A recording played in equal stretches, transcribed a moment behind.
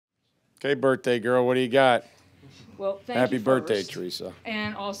Okay, birthday girl, what do you got? Well, thank Happy you birthday, first. Teresa.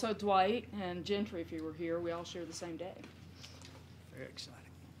 And also Dwight and Gentry, if you were here, we all share the same day. Very exciting.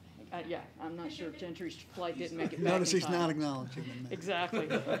 Yeah, I'm not sure if Gentry's flight didn't make it back Notice in he's time. not acknowledging them. Exactly.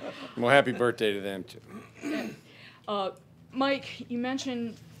 Well, happy birthday to them, too. Mike, you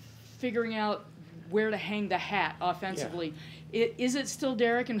mentioned figuring out where to hang the hat offensively. Is it still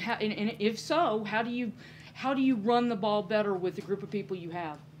Derek? And if so, how do you run the ball better with the group of people you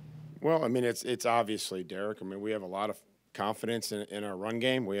have? Well, I mean, it's obviously Derek. I mean, we have a lot of confidence in our run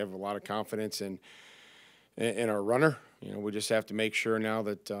game. We have a lot of confidence in our runner. You know, we just have to make sure now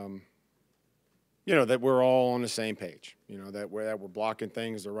that that we're all on the same page. You know, that we're blocking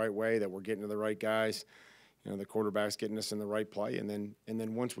things the right way, that we're getting to the right guys. You know, the quarterback's getting us in the right play, and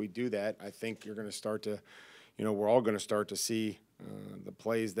then once we do that, I think you're going to start to, we're all going to start to see the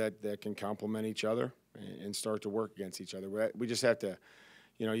plays that can complement each other and start to work against each other. We just have to.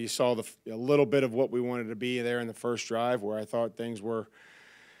 You saw a little bit of what we wanted to be there in the first drive, where I thought things were,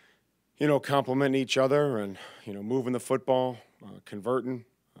 complementing each other and, moving the football, converting.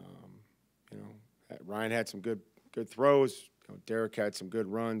 Ryan had some good throws. Derek had some good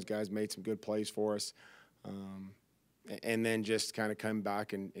runs. Guys made some good plays for us. And then just kind of come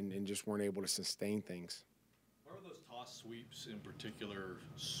back and just weren't able to sustain things. Why were those toss sweeps in particular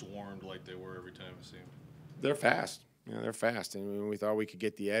swarmed like they were every time it seemed? They're fast. They're fast. And we thought we could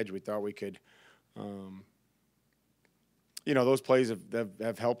get the edge. We thought we could, those plays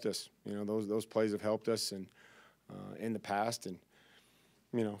have helped us. Those plays have helped us and in the past and,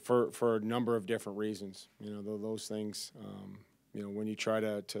 for a number of different reasons. Those things, when you try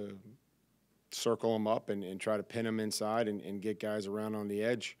to circle them up and try to pin them inside and get guys around on the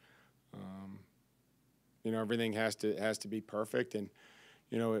edge, everything has to be perfect. And,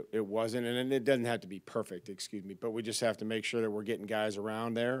 it wasn't, and it doesn't have to be perfect, but we just have to make sure that we're getting guys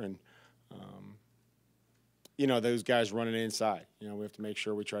around there and, those guys running inside. We have to make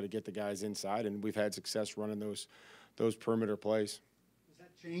sure we try to get the guys inside, and we've had success running those perimeter plays. Does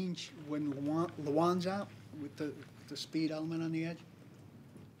that change when Lawan's out with the speed element on the edge?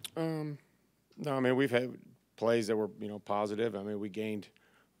 No, I mean, we've had plays that were, positive. I mean, we gained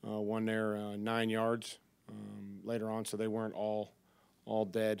one there 9 yards later on, so they weren't all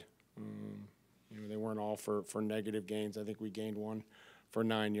dead. They weren't all for negative gains. I think we gained one for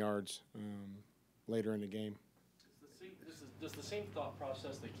 9 yards later in the game. Does the same thought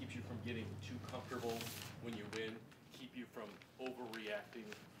process that keeps you from getting too comfortable when you win keep you from overreacting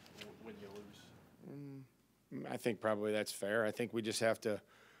when you lose? I think probably that's fair. I think we just have to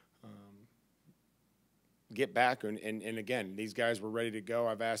get back. And again, these guys were ready to go.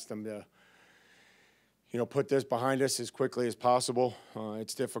 I've asked them to, put this behind us as quickly as possible.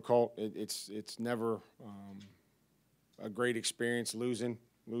 It's difficult. It's never a great experience losing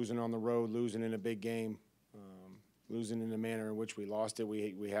on the road, losing in a big game, losing in the manner in which we lost it.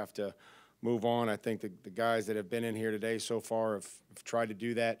 We have to move on. I think the guys that have been in here today so far have tried to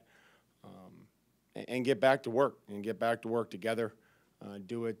do that and get back to work together.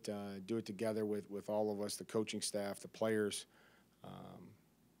 Do it together with all of us, the coaching staff, the players,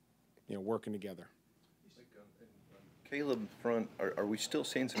 working together. Caleb front, are we still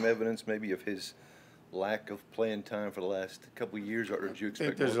seeing some evidence maybe of his lack of playing time for the last couple of years, or did you expect? I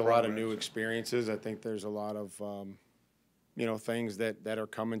think there's a lot of new experiences. I think there's a lot of things that are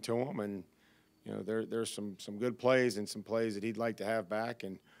coming to him, and there's some good plays and some plays that he'd like to have back,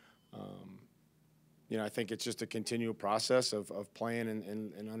 and I think it's just a continual process of playing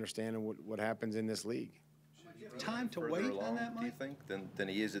and understanding what happens in this league. Time to wait on that, Mike? Do you think than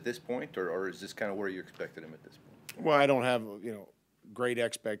he is at this point, or is this kind of where you expected him at this point? Well, I don't have great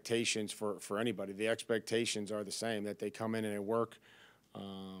expectations for anybody. The expectations are the same, that they come in and they work,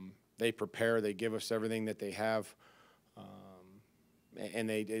 they prepare, they give us everything that they have, and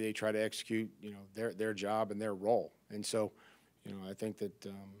they try to execute their job and their role. And so I think that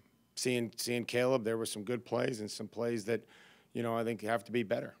seeing Caleb, there were some good plays and some plays that I think have to be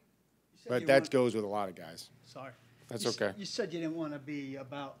better. But that goes with a lot of guys. Sorry. That's okay. You said you didn't want to be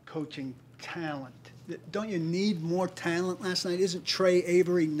about coaching talent. Don't you need more talent last night? Isn't Trey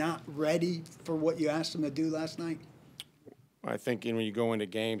Avery not ready for what you asked him to do last night? I think when you go into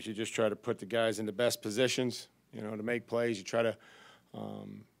games, you just try to put the guys in the best positions, to make plays. You try to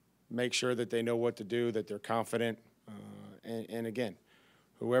make sure that they know what to do, that they're confident. And again,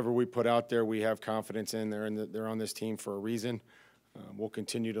 whoever we put out there, we have confidence in. They're on this team for a reason. We'll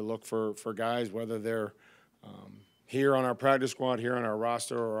continue to look for guys, whether they're here on our practice squad, here on our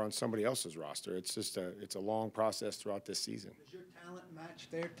roster, or on somebody else's roster. It's just it's a long process throughout this season. Does your talent match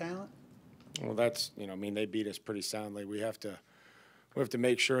their talent? Well, that's they beat us pretty soundly. We have to we have to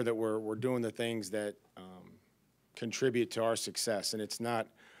make sure that we're doing the things that contribute to our success, and it's not,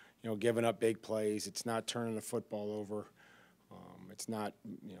 giving up big plays. It's not turning the football over. It's not,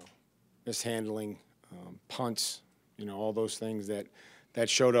 mishandling punts. All those things that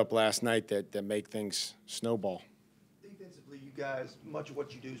showed up last night that make things snowball. Defensively, you guys, much of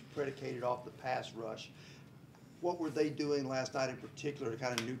what you do is predicated off the pass rush. What were they doing last night in particular to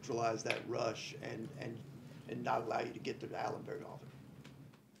kind of neutralize that rush and not allow you to get to Allen very often?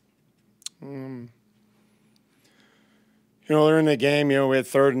 They're in the game. We had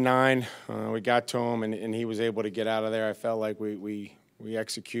 3rd and 9. We got to him, and he was able to get out of there. I felt like we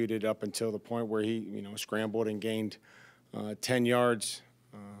executed up until the point where he, scrambled and gained 10 yards.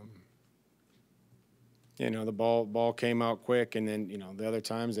 The ball came out quick, and then, the other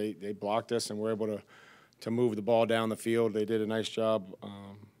times they blocked us and were able to move the ball down the field. They did a nice job,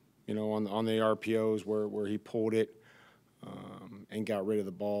 on the RPOs where he pulled it and got rid of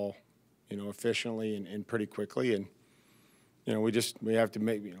the ball, efficiently and pretty quickly. And we have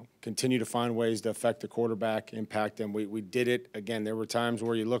to continue to find ways to affect the quarterback, impact them. We did it again. There were times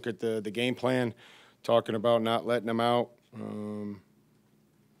where you look at the game plan, talking about not letting them out,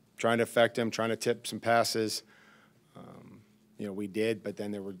 trying to affect them, trying to tip some passes. We did, but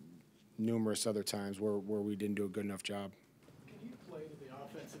then there were numerous other times where we didn't do a good enough job. Can you play to the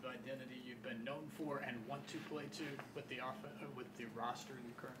offensive identity you've been known for and want to play to with the roster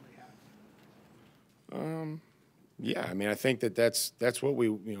you currently have? Yeah, I think that's what we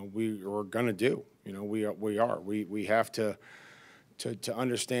are going to do. We have to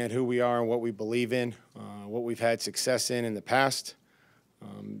understand who we are and what we believe in, what we've had success in the past.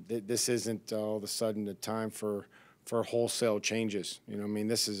 This isn't all of a sudden the time for wholesale changes.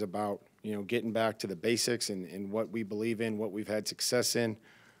 This is about getting back to the basics and what we believe in, what we've had success in,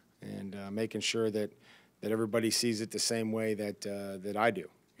 and making sure that everybody sees it the same way that I do.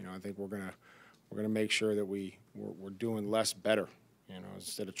 I think we're gonna make sure that we're doing less better.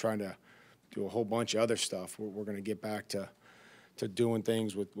 Instead of trying to do a whole bunch of other stuff, we're gonna get back to doing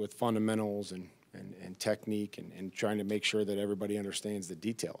things with fundamentals and technique and trying to make sure that everybody understands the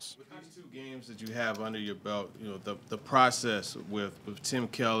details. With these 2 games that you have under your belt, the process with Tim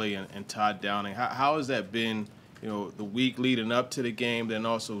Kelly and Todd Downing, how has that been, the week leading up to the game, then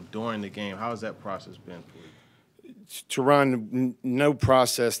also during the game? How has that process been for you? To run, no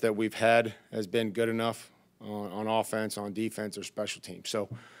process that we've had has been good enough on offense, on defense, or special teams. So,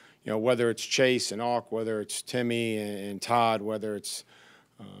 whether it's Chase and Auk, whether it's Timmy and Todd, whether it's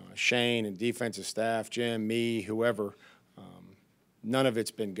Shane and defensive staff, Jim, me, whoever, none of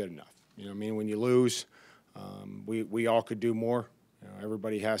it's been good enough. When you lose, we all could do more.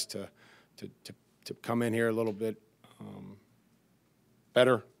 Everybody has to come in here a little bit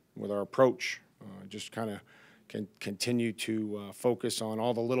better with our approach. Just kind of can continue to focus on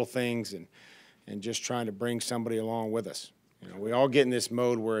all the little things and just trying to bring somebody along with us. We all get in this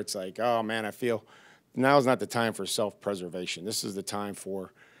mode where it's like, oh man, I feel now's not the time for self-preservation. This is the time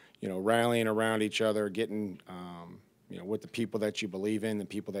for, rallying around each other, getting, with the people that you believe in, the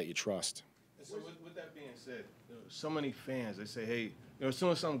people that you trust. So with that being said, so many fans, they say, hey, as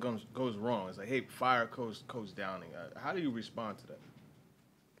soon as something goes wrong, it's like, hey, fire Coach Downing. How do you respond to that?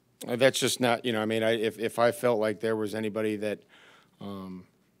 That's just not, if I felt like there was anybody that,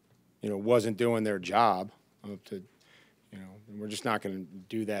 wasn't doing their job, we're just not going to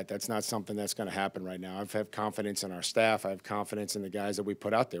do that. That's not something that's going to happen right now. I have confidence in our staff. I have confidence in the guys that we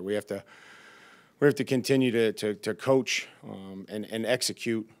put out there. We have to continue to coach and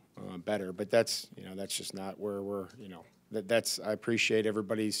execute better. But that's just not where we're. I appreciate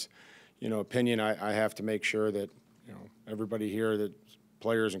everybody's opinion. I have to make sure that everybody here, that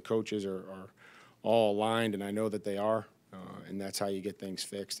players and coaches are all aligned, and I know that they are. And that's how you get things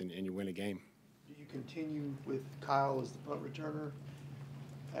fixed and you win a game. Do you continue with Kyle as the punt returner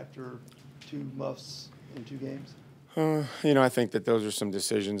after 2 muffs in 2 games? I think that those are some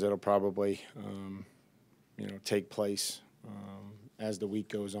decisions that'll probably, take place as the week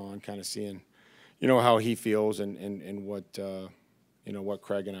goes on, kind of seeing, how he feels and what, what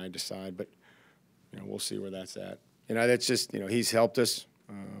Craig and I decide. But, we'll see where that's at. That's just, he's helped us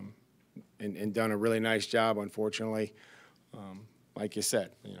and done a really nice job, unfortunately. Like you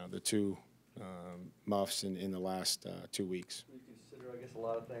said, the 2 muffs in the last 2 weeks. You consider, I guess, a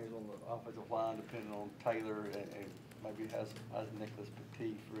lot of things on the offensive line depending on Taylor and maybe has Nicholas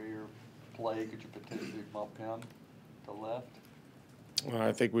Petit Freer play. Could you potentially bump him to left?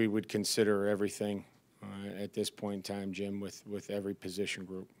 I think we would consider everything at this point in time, Jim, with every position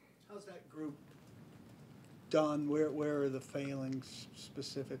group. How's that group done? Where are the failings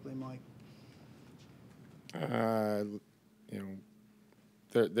specifically, Mike?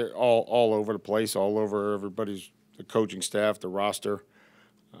 they're all over the place, all over everybody's, the coaching staff, the roster.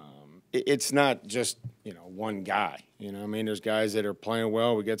 It's not just, one guy. I mean, there's guys that are playing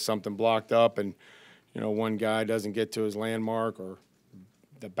well. We get something blocked up, and one guy doesn't get to his landmark, or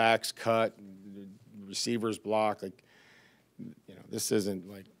the back's cut, the receiver's blocked. Like, this isn't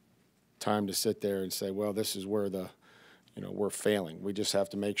like time to sit there and say, well, this is where we're failing. We just have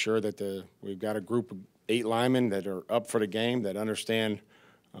to make sure that we've got a group of 8 linemen that are up for the game, that understand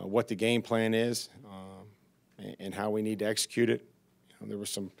what the game plan is, and how we need to execute it. There were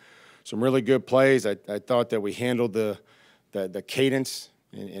some really good plays. I thought that we handled the cadence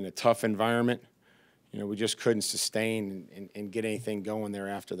in a tough environment. We just couldn't sustain and get anything going there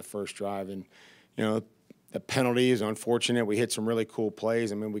after the first drive. And, the penalty is unfortunate. We hit some really cool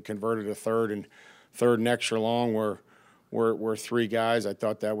plays. I mean, we converted a third and extra long where 3 guys. I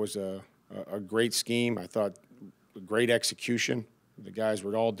thought that was a great scheme. I thought a great execution. The guys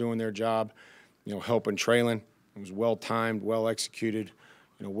were all doing their job, helping Traylon. It was well timed, well executed,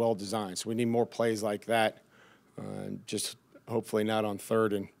 well designed. So we need more plays like that. Just hopefully not on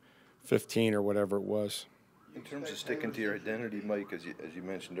 3rd and 15 or whatever it was. In terms of sticking to your identity, Mike, as you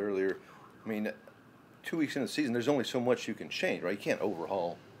mentioned earlier, I mean, 2 weeks into the season, there's only so much you can change, right? You can't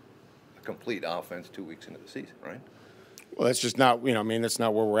overhaul a complete offense 2 weeks into the season, right? Well, that's just not, that's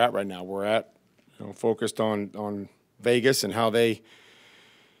not where we're at right now. We're at, focused on Vegas and how they,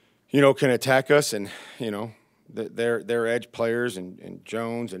 can attack us, and, their edge players and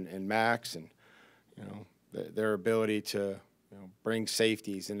Jones and Max, and, their ability to, bring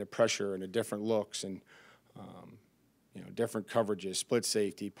safeties and the pressure and the different looks, and, different coverages, split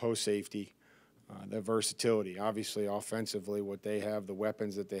safety, post safety, the versatility. Obviously, offensively, what they have, the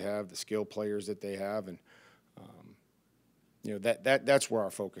weapons that they have, the skill players that they have, and that's where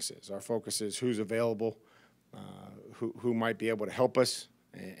our focus is. Our focus is who's available, who might be able to help us,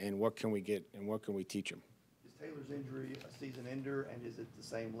 and what can we get and what can we teach them. Is Taylor's injury a season ender, and is it the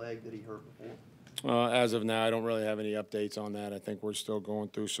same leg that he hurt before? As of now, I don't really have any updates on that. I think we're still going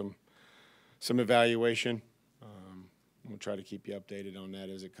through some evaluation. We'll try to keep you updated on that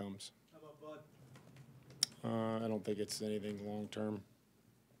as it comes. How about Bud? I don't think it's anything long term.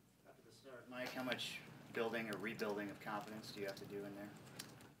 After the start, Mike, how much building or rebuilding of confidence do you have to do in there?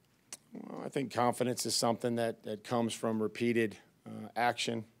 Well, I think confidence is something that comes from repeated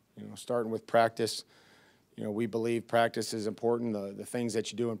action, starting with practice. We believe practice is important. The things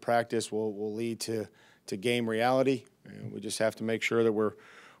that you do in practice will lead to game reality. We just have to make sure that we're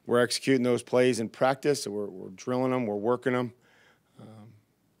executing those plays in practice, that we're drilling them, we're working them,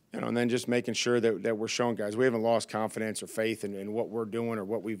 and then just making sure that we're showing guys we haven't lost confidence or faith in what we're doing or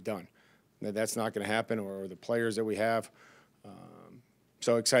what we've done. That's not going to happen, or the players that we have.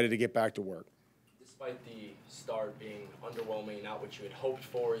 So excited to get back to work. Despite the start being underwhelming, not what you had hoped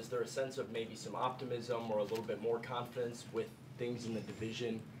for, is there a sense of maybe some optimism or a little bit more confidence with things in the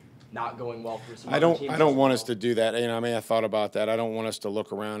division not going well for some other teams? I don't want us to do that. I thought about that. I don't want us to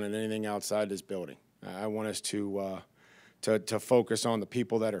look around at anything outside this building. I want us to focus on the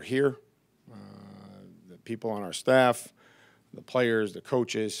people that are here, the people on our staff, the players, the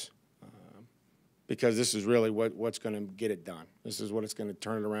coaches, because this is really what's going to get it done. This is what it's going to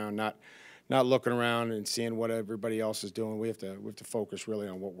turn it around. Not looking around and seeing what everybody else is doing. We have to focus really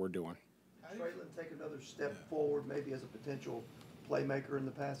on what we're doing. Traylon take another step forward, maybe as a potential playmaker in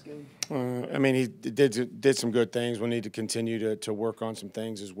the pass game? He did some good things. We need to continue to work on some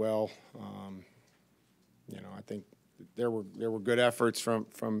things as well. I think there were good efforts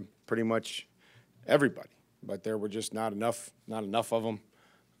from pretty much everybody, but there were just not enough of them.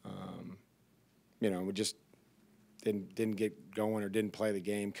 We just didn't get going or didn't play the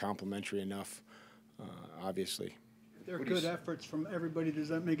game complimentary enough, obviously. If there are good efforts from everybody, does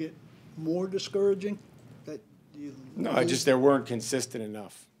that make it more discouraging? No, just they weren't consistent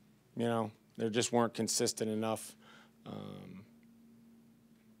enough. They just weren't consistent enough.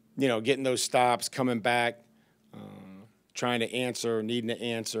 Getting those stops, coming back, trying to answer, needing to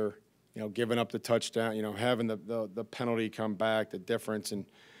answer, giving up the touchdown, having the penalty come back, the difference in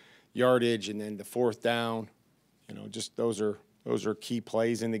yardage, and then the 4th down. Just those are key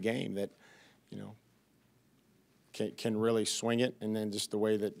plays in the game that, can really swing it, and then just the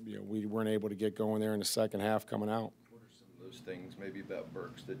way that we weren't able to get going there in the second half coming out. What are some of those things maybe about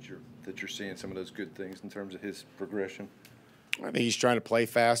Burks that you're seeing, some of those good things in terms of his progression? I think he's trying to play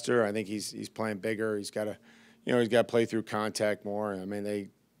faster. I think he's playing bigger. He's got to play through contact more. They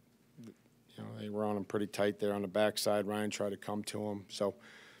were on him pretty tight there on the backside. Ryan tried to come to him. So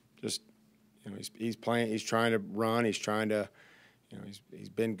just he's playing. He's trying to run. He's trying to he's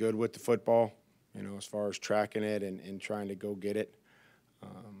been good with the football. As far as tracking it and trying to go get it.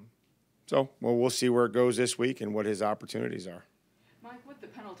 So, well, we'll see where it goes this week and what his opportunities are. Mike, with the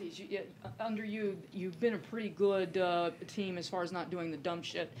penalties, under you, you've been a pretty good team as far as not doing the dumb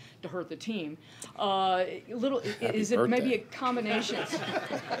shit to hurt the team. Is it maybe a combination?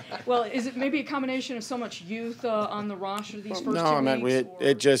 Well, is it maybe a combination of so much youth on the roster these first 2 weeks? No, I mean,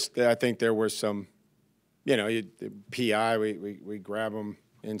 it just, I think there was some, the PI, we grab him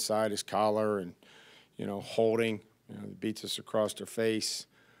inside his collar and, holding, beats us across their face.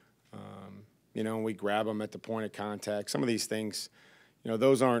 We grab them at the point of contact. Some of these things,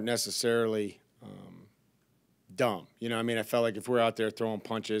 those aren't necessarily dumb. I felt like if we're out there throwing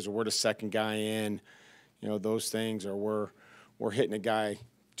punches or we're the second guy in, those things, or we're hitting a guy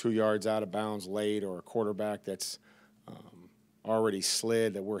 2 yards out of bounds late, or a quarterback that's already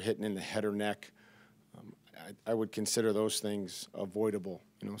slid that we're hitting in the head or neck, I would consider those things avoidable.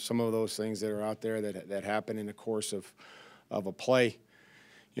 Some of those things that are out there that happen in the course of a play,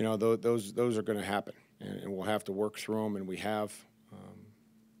 those are going to happen, and we'll have to work through them, and we have.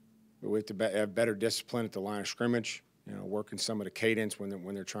 We have to have better discipline at the line of scrimmage, working some of the cadence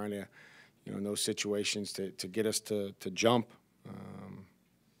when they're trying to, in those situations to get us to jump.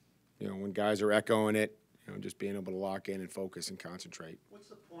 When guys are echoing it, just being able to lock in and focus and concentrate. What's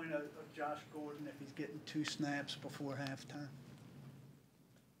the point of Josh Gordon if he's getting 2 snaps before halftime?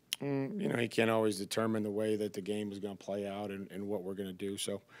 He can't always determine the way that the game is going to play out and what we're going to do.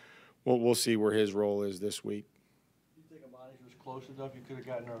 So we'll see where his role is this week. Do you think Amani was close enough you could have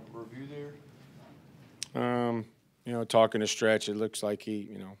gotten a review there? Talking to Stretch, it looks like he,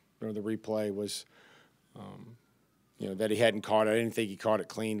 the replay was, that he hadn't caught it. I didn't think he caught it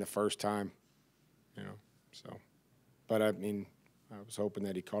clean the first time, so. But, I was hoping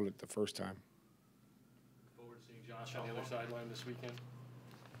that he caught it the first time. Forward to seeing Josh on the other sideline this weekend?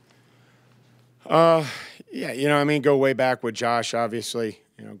 Yeah, go way back with Josh, obviously,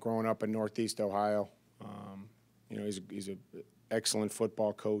 growing up in Northeast Ohio. He's an excellent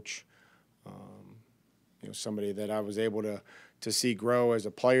football coach. Somebody that I was able to see grow as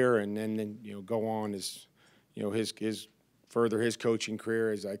a player, and then go on as, his further his coaching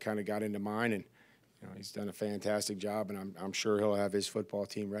career as I kind of got into mine, and he's done a fantastic job, and I'm sure he'll have his football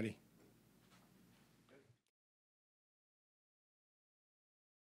team ready.